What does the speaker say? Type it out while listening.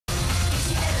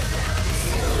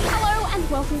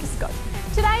welcome to Scope.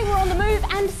 Today we're on the move,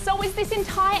 and so is this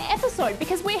entire episode,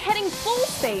 because we're heading full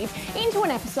speed into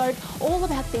an episode all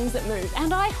about things that move,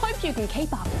 and I hope you can keep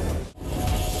up.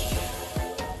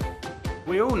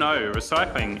 We all know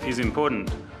recycling is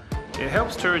important. It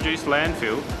helps to reduce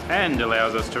landfill and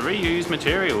allows us to reuse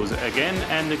materials again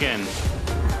and again.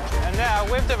 And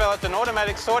now we've developed an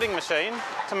automatic sorting machine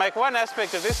to make one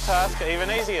aspect of this task even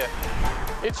easier.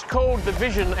 It's called the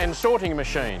Vision and Sorting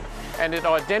Machine, and it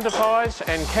identifies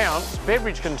and counts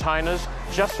beverage containers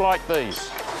just like these.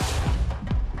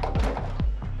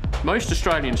 Most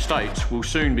Australian states will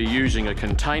soon be using a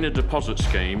container deposit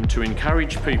scheme to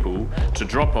encourage people to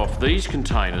drop off these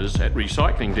containers at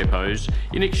recycling depots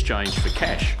in exchange for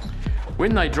cash.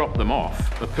 When they drop them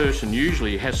off, the person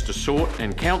usually has to sort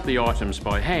and count the items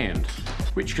by hand,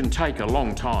 which can take a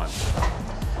long time.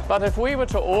 But if we were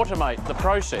to automate the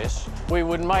process, we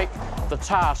would make the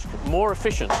task more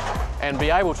efficient and be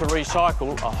able to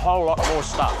recycle a whole lot more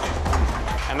stuff.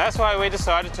 And that's why we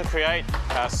decided to create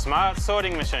our smart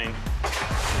sorting machine.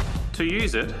 To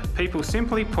use it, people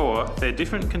simply pour their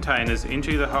different containers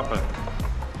into the hopper.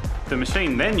 The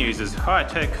machine then uses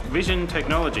high-tech vision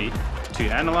technology to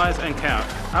analyse and count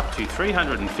up to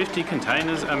 350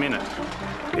 containers a minute.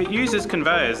 It uses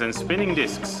conveyors and spinning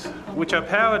discs, which are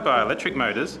powered by electric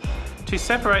motors, to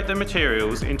separate the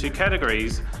materials into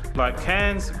categories like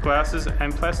cans, glasses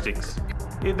and plastics.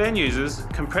 It then uses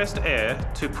compressed air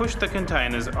to push the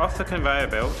containers off the conveyor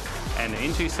belt and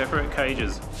into separate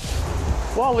cages.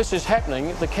 While this is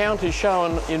happening, the count is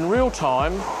shown in real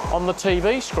time on the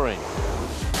TV screen.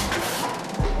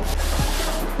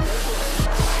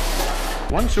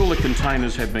 Once all the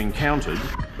containers have been counted,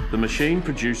 the machine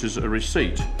produces a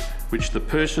receipt which the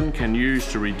person can use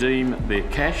to redeem their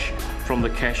cash from the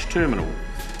cash terminal.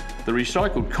 The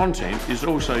recycled content is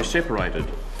also separated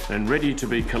and ready to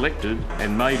be collected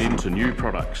and made into new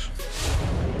products.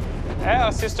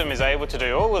 Our system is able to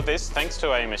do all of this thanks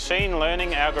to a machine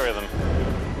learning algorithm.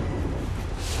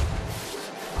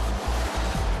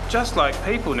 Just like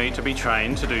people need to be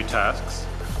trained to do tasks,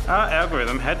 our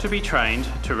algorithm had to be trained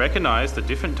to recognise the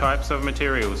different types of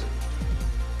materials.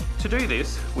 To do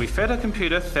this, we fed a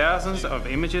computer thousands of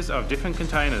images of different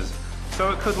containers,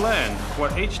 so it could learn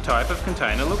what each type of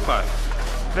container looked like.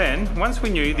 Then, once we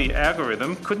knew the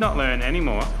algorithm could not learn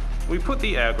anymore, we put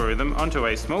the algorithm onto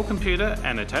a small computer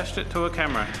and attached it to a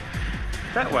camera.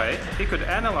 That way, it could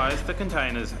analyse the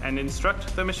containers and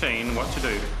instruct the machine what to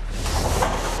do.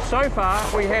 So far,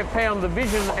 we have found the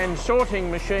Vision and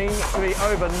Sorting Machine to be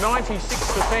over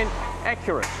 96%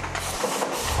 accurate.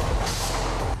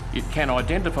 It can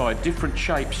identify different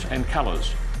shapes and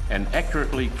colours and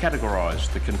accurately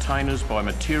categorise the containers by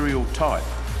material type,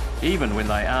 even when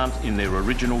they aren't in their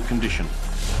original condition.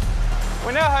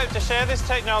 We now hope to share this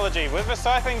technology with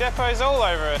recycling depots all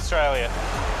over Australia.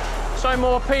 So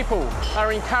more people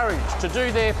are encouraged to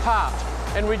do their part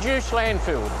and reduce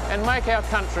landfill and make our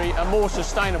country a more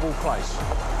sustainable place.